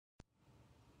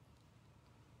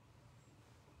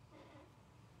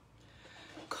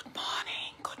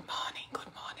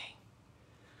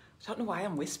don't know why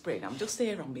I'm whispering. I'm just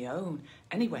here on my own.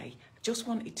 Anyway, I just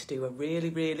wanted to do a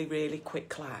really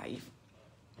quick live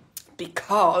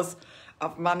because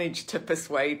I've managed to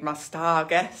persuade my star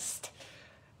guest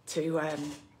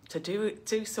to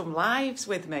do some lives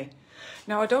with me.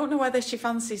 Now, I don't know whether she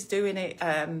fancies doing it.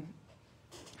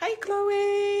 Hey,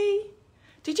 Chloe.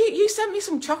 You sent me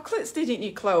some chocolates, didn't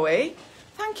you, Chloe?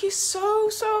 Thank you so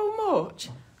much.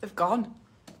 They've gone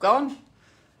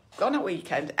at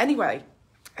weekend. Anyway,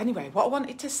 what I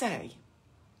wanted to say.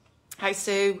 Hi,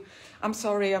 Sue. I'm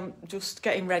sorry, I'm just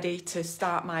getting ready to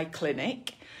start my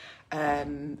clinic.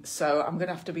 So I'm going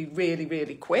to have to be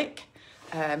really quick.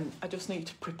 I just need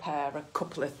to prepare a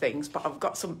couple of things, but I've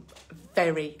got some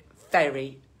very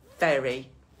exciting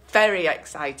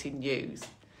news.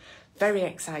 Very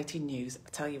exciting news.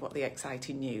 I'll tell you what the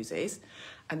exciting news is.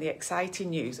 And the exciting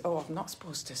news, you're not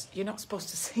supposed to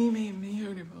see me in my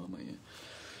uniform, are you?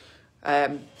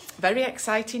 Very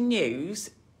exciting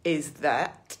news is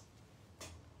that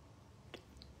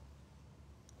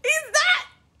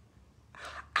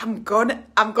I'm gonna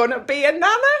be a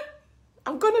nana.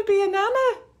 I'm gonna be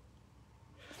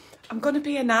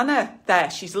a nana.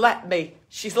 There, she's let me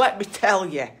tell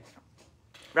you.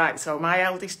 Right, so my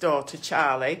eldest daughter,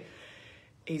 Charlie,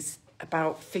 is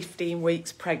about 15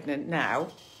 weeks pregnant now.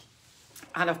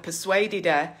 And I've persuaded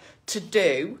her to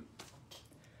do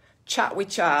Chat with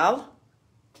Charles.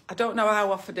 I don't know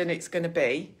how often it's going to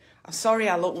be. I'm sorry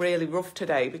I look really rough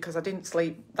today because I didn't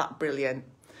sleep that brilliant.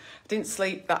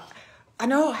 I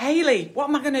know, Hayley, what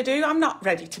am I going to do? I'm not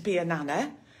ready to be a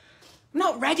nana.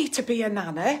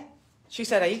 She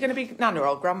said, are you going to be nana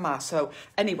or grandma? So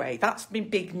anyway, that's been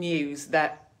big news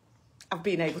that I've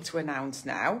been able to announce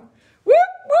now. Whoop,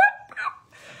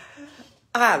 whoop.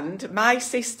 And my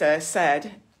sister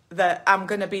said that I'm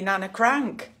going to be Nana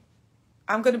Crank.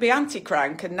 I'm going to be Auntie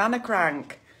Crank and Nana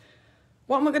Crank.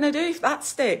 What am I going to do if that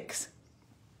sticks?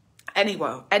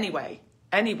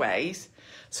 Anyways,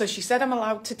 so she said I'm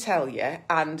allowed to tell you,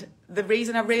 and the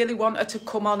reason I really want her to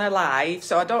come on a live,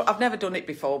 so I've never done it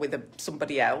before with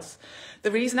somebody else.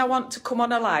 The reason I want to come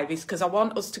on a live is because I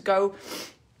want us to go.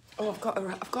 Oh, I've got a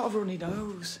runny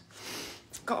nose.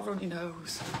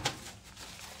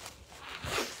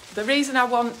 The reason I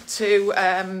want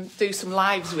to do some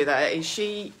lives with her is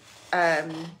she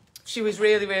was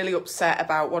really upset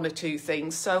about one or two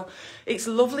things. So it's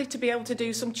lovely to be able to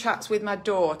do some chats with my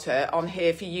daughter on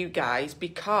here for you guys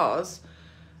because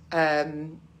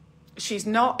she's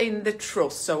not in the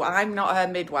trust, so I'm not her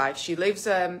midwife. She lives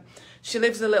a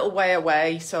little way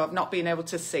away, so I've not been able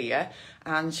to see her.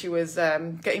 And she was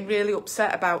getting really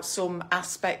upset about some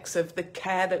aspects of the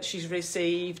care that she's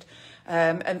received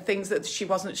and things that she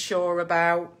wasn't sure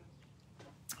about.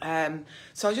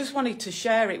 So I just wanted to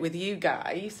share it with you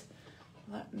guys.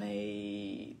 Let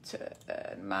me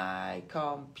turn my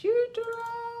computer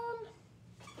on.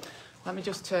 Let me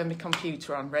just turn my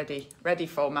computer on, ready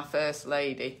for my first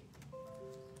lady.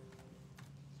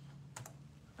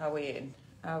 Are we in?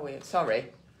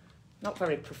 Sorry, not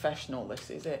very professional this,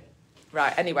 is it?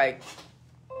 Right, anyway.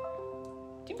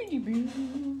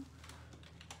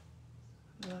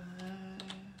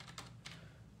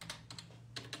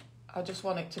 I just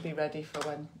want it to be ready for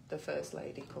when the first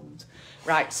lady comes.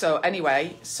 Right, so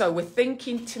anyway, so we're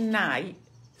thinking tonight,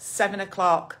 7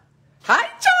 o'clock. Hi,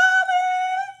 Charlie!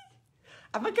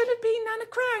 Am I going to be Nana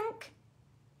Crank?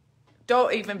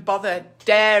 Don't even bother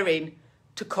daring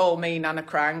to call me Nana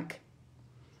Crank.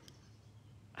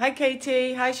 Hi,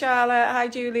 Katie. Hi, Charlotte. Hi,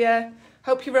 Julia.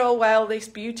 Hope you're all well this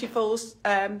beautiful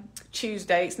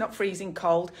Tuesday. It's not freezing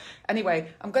cold. Anyway,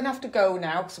 I'm going to have to go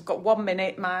now because I've got 1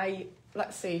 minute.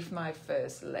 Let's see if my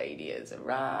first lady has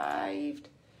arrived.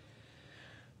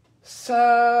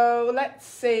 So let's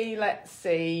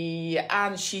see,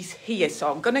 and she's here.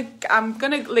 So I'm gonna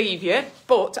leave you,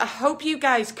 but I hope you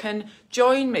guys can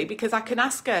join me because I can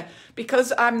ask her,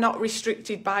 because I'm not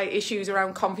restricted by issues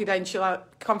around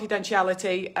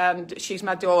confidentiality, and she's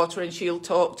my daughter, and she'll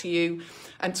talk to you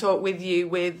and talk with you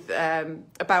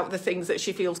about the things that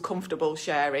she feels comfortable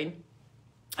sharing,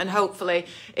 and hopefully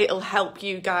it'll help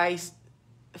you guys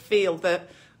feel that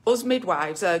us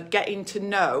midwives are getting to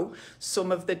know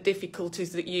some of the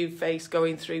difficulties that you face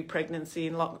going through pregnancy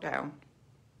and lockdown.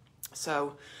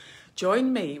 So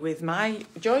join me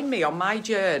on my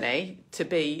journey to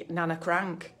be Nana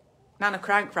Crank. Nana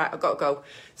Crank, right, I've got to go.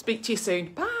 Speak to you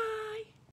soon. Bye.